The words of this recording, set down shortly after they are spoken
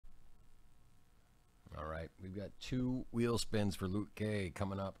right, we've got 2 wheel spins for Luke K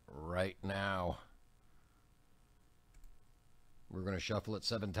coming up right now. We're going to shuffle it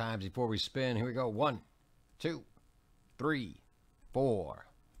 7 times before we spin. Here we go. 1, 2, 3, 4,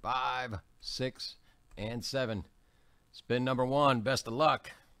 5, 6, and 7. Spin number 1. Best of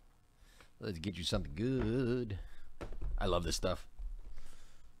luck. Let's get you something good. I love this stuff.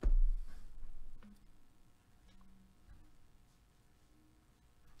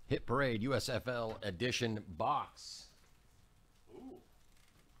 Hit Parade USFL Edition box. Ooh.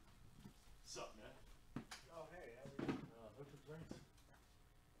 What's up, man? Oh, hey, how are you? No complaints.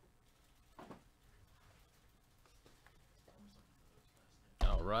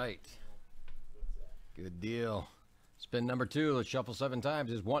 All right. Good deal. Spin number 2. Let's shuffle 7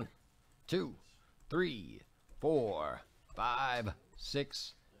 times. Is 1, 2, 3, 4, 5,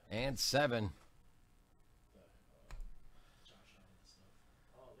 6, and 7.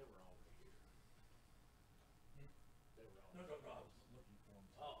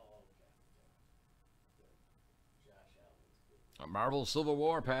 A Marvel Civil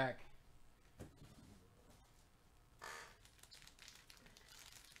War pack.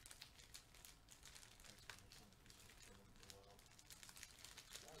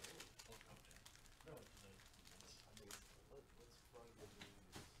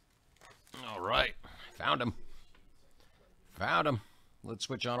 All right. Found him. Found him. Let's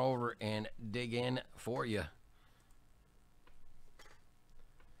switch on over and dig in for you.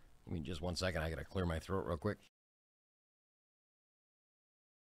 Give me just 1 second. I got to clear my throat real quick.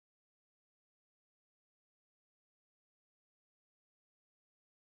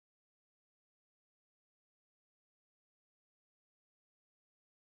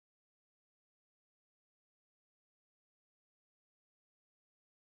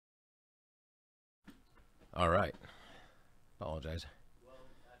 All right. Apologize. Well,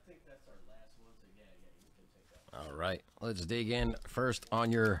 I think that's our last one, so yeah, you can take that. All right. Let's dig in first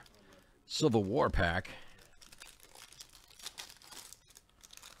on your Civil War pack.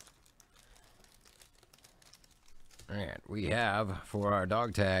 And we have for our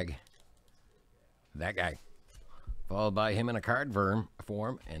dog tag that guy, followed by him in a card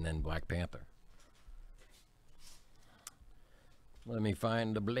form, and then Black Panther. Let me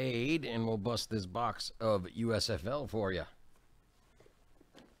find the blade, and we'll bust this box of USFL for you.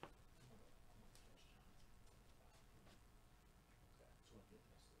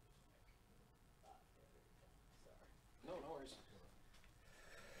 No worries.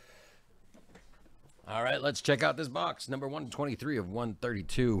 All right, let's check out this box. Number 123 of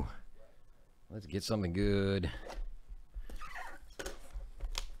 132. Let's get something good.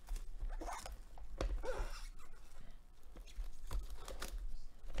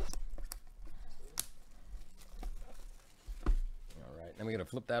 Then we're going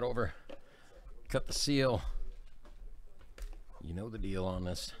to flip that over, cut the seal. You know the deal on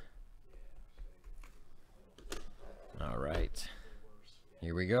this. All right.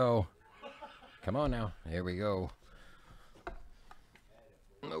 Here we go. Come on now. Here we go.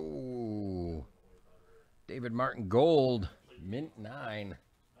 Oh, David Martin Gold, mint 9.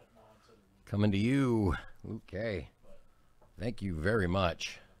 Coming to you. Okay. Thank you very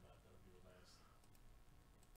much.